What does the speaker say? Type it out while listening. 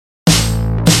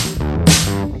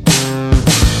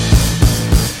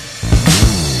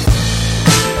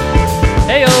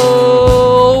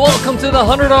to the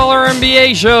 $100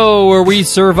 MBA show, where we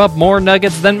serve up more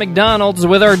nuggets than McDonald's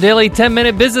with our daily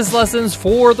 10-minute business lessons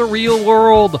for the real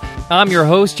world. I'm your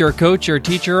host, your coach, your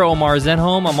teacher, Omar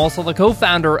Zenhom. I'm also the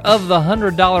co-founder of the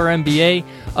 $100 MBA,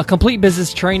 a complete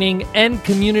business training and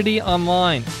community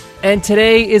online. And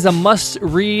today is a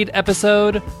must-read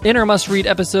episode. In our must-read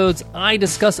episodes, I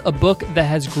discuss a book that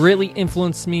has greatly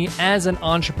influenced me as an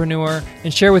entrepreneur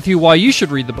and share with you why you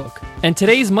should read the book. And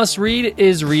today's must-read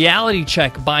is Reality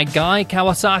Check by Guy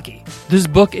Kawasaki. This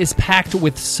book is packed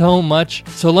with so much,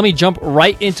 so let me jump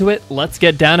right into it. Let's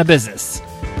get down to business.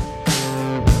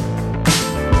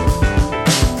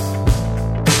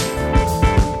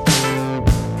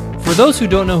 For those who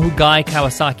don't know who Guy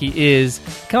Kawasaki is,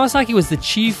 Kawasaki was the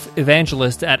chief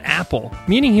evangelist at Apple,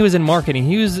 meaning he was in marketing.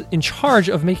 He was in charge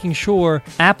of making sure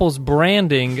Apple's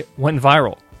branding went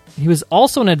viral. He was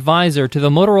also an advisor to the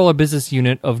Motorola business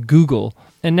unit of Google,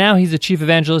 and now he's the chief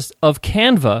evangelist of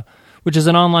Canva, which is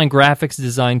an online graphics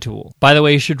design tool. By the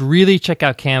way, you should really check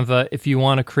out Canva if you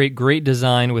want to create great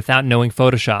design without knowing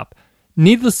Photoshop.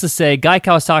 Needless to say, Guy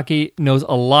Kawasaki knows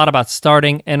a lot about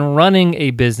starting and running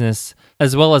a business,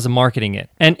 as well as marketing it.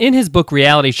 And in his book,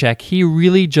 Reality Check, he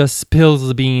really just spills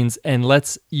the beans and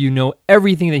lets you know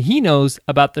everything that he knows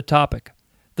about the topic.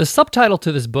 The subtitle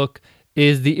to this book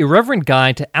is The Irreverent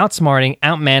Guide to Outsmarting,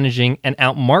 Outmanaging, and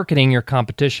Outmarketing Your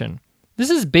Competition. This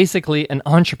is basically an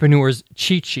entrepreneur's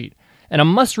cheat sheet and a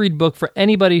must-read book for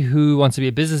anybody who wants to be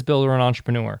a business builder or an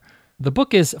entrepreneur. The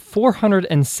book is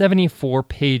 474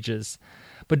 pages.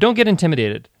 But don't get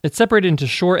intimidated. It's separated into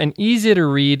short and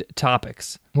easy-to-read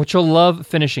topics, which you'll love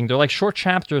finishing. They're like short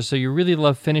chapters, so you really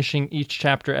love finishing each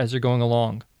chapter as you're going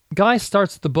along. Guy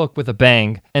starts the book with a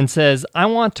bang and says, I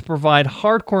want to provide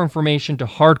hardcore information to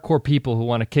hardcore people who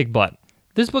want to kick butt.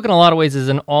 This book, in a lot of ways, is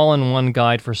an all-in-one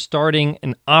guide for starting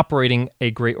and operating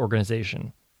a great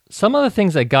organization. Some of the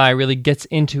things that Guy really gets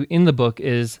into in the book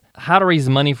is how to raise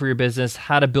money for your business,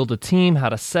 how to build a team, how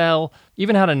to sell,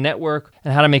 even how to network,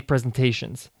 and how to make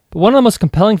presentations. But one of the most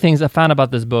compelling things I found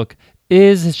about this book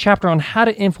is his chapter on how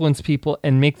to influence people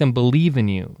and make them believe in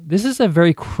you. This is a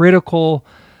very critical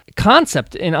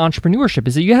concept in entrepreneurship,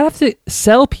 is that you have to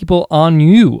sell people on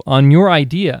you, on your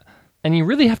idea, and you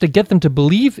really have to get them to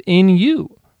believe in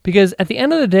you. Because at the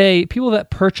end of the day, people that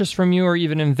purchase from you or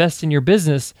even invest in your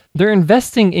business, they're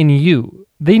investing in you.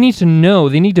 They need to know,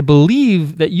 they need to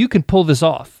believe that you can pull this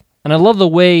off. And I love the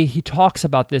way he talks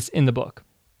about this in the book.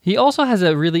 He also has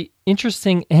a really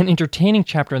interesting and entertaining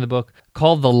chapter in the book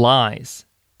called The Lies.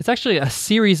 It's actually a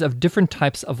series of different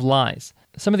types of lies.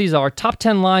 Some of these are top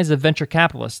 10 lies of venture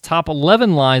capitalists, top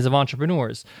 11 lies of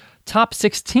entrepreneurs, top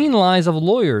 16 lies of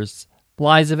lawyers,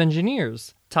 lies of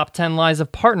engineers, top 10 lies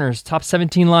of partners, top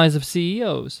 17 lies of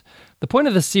CEOs. The point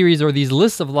of the series, or these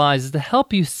lists of lies, is to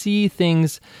help you see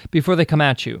things before they come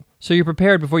at you, so you're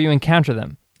prepared before you encounter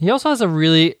them. He also has a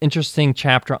really interesting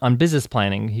chapter on business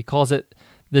planning. He calls it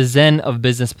the Zen of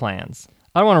business plans.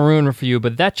 I don't want to ruin it for you,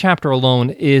 but that chapter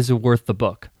alone is worth the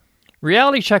book.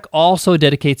 Reality Check also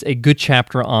dedicates a good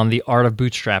chapter on the art of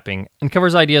bootstrapping and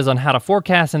covers ideas on how to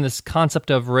forecast and this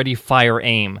concept of ready, fire,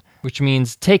 aim, which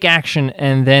means take action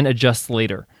and then adjust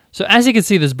later. So as you can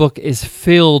see, this book is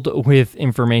filled with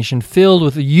information, filled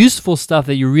with useful stuff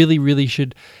that you really, really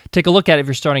should take a look at if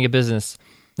you're starting a business.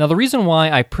 Now, the reason why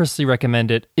I personally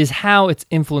recommend it is how it's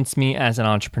influenced me as an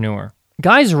entrepreneur.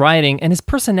 Guy's writing and his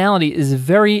personality is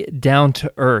very down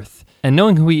to earth. And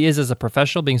knowing who he is as a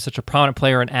professional, being such a prominent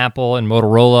player in Apple and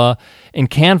Motorola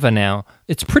and Canva now,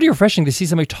 it's pretty refreshing to see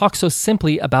somebody talk so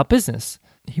simply about business.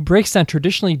 He breaks down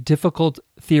traditionally difficult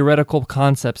theoretical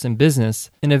concepts in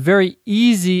business in a very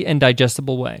easy and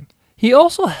digestible way. He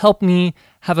also helped me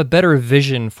have a better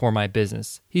vision for my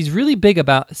business. He's really big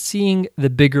about seeing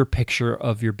the bigger picture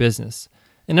of your business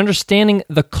and understanding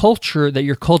the culture that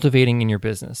you're cultivating in your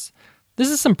business. This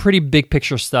is some pretty big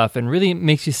picture stuff and really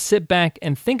makes you sit back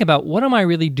and think about, what am I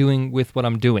really doing with what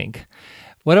I'm doing?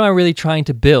 What am I really trying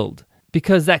to build?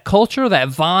 Because that culture, that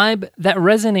vibe, that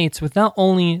resonates with not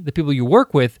only the people you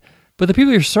work with, but the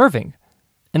people you're serving.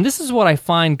 And this is what I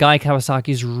find Guy Kawasaki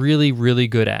is really, really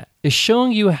good at, is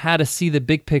showing you how to see the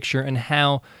big picture and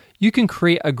how you can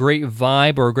create a great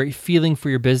vibe or a great feeling for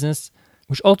your business,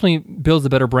 which ultimately builds a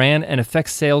better brand and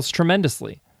affects sales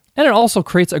tremendously. And it also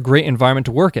creates a great environment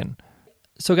to work in.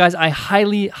 So guys, I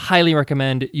highly, highly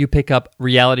recommend you pick up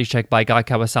Reality Check by Guy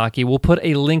Kawasaki. We'll put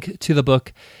a link to the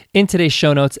book in today's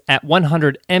show notes at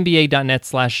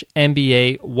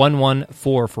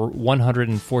 100mba.net/MBA114 for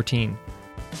 114.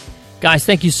 Guys,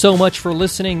 thank you so much for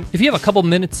listening. If you have a couple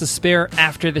minutes to spare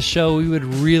after the show, we would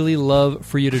really love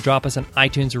for you to drop us an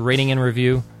iTunes rating and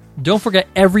review. Don't forget,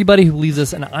 everybody who leaves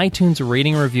us an iTunes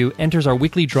rating and review enters our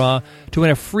weekly draw to win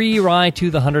a free ride to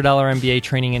the $100 MBA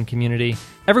training and community.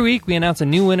 Every week, we announce a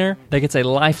new winner that gets a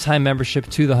lifetime membership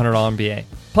to the $100 MBA.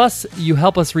 Plus, you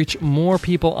help us reach more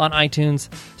people on iTunes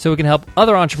so we can help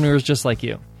other entrepreneurs just like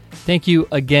you. Thank you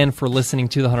again for listening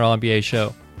to the $100 MBA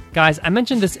show. Guys, I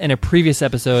mentioned this in a previous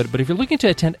episode, but if you're looking to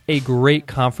attend a great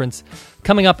conference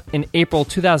coming up in April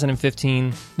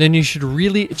 2015, then you should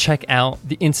really check out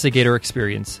the Instigator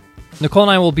Experience. Nicole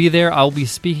and I will be there. I'll be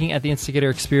speaking at the Instigator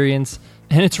Experience,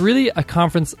 and it's really a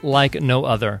conference like no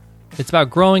other. It's about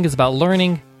growing, it's about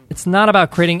learning. It's not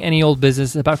about creating any old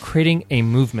business, it's about creating a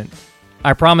movement.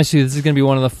 I promise you, this is going to be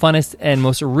one of the funnest and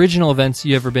most original events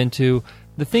you've ever been to.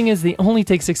 The thing is, they only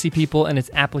take 60 people and it's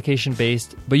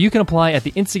application-based, but you can apply at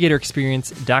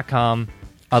theinstigatorexperience.com.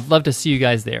 I'd love to see you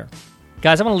guys there.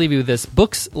 Guys, I want to leave you with this.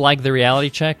 Books like The Reality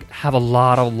Check have a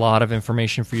lot of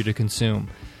information for you to consume.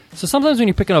 So sometimes when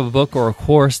you're picking up a book or a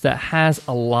course that has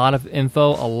a lot of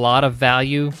info, a lot of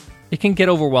value, it can get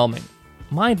overwhelming.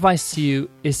 My advice to you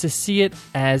is to see it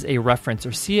as a reference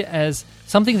or see it as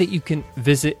something that you can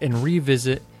visit and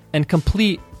revisit and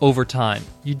complete over time.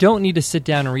 You don't need to sit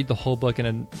down and read the whole book in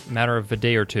a matter of a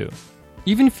day or two.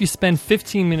 Even if you spend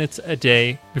 15 minutes a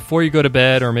day before you go to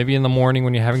bed or maybe in the morning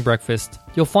when you're having breakfast,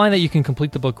 you'll find that you can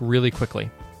complete the book really quickly.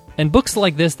 And books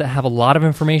like this that have a lot of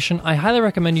information, I highly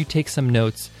recommend you take some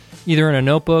notes, either in a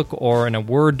notebook or in a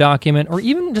Word document, or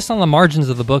even just on the margins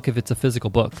of the book if it's a physical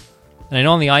book. And I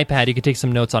know on the iPad you can take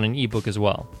some notes on an ebook as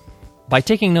well. By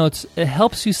taking notes, it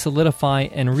helps you solidify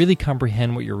and really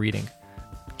comprehend what you're reading.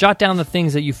 Jot down the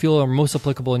things that you feel are most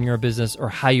applicable in your business or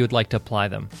how you would like to apply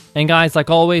them. And guys,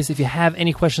 like always, if you have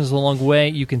any questions along the way,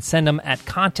 you can send them at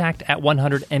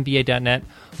contact@100mba.net.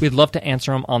 We'd love to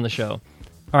answer them on the show.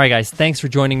 All right, guys, thanks for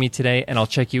joining me today, and I'll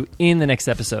check you in the next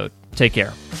episode. Take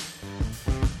care.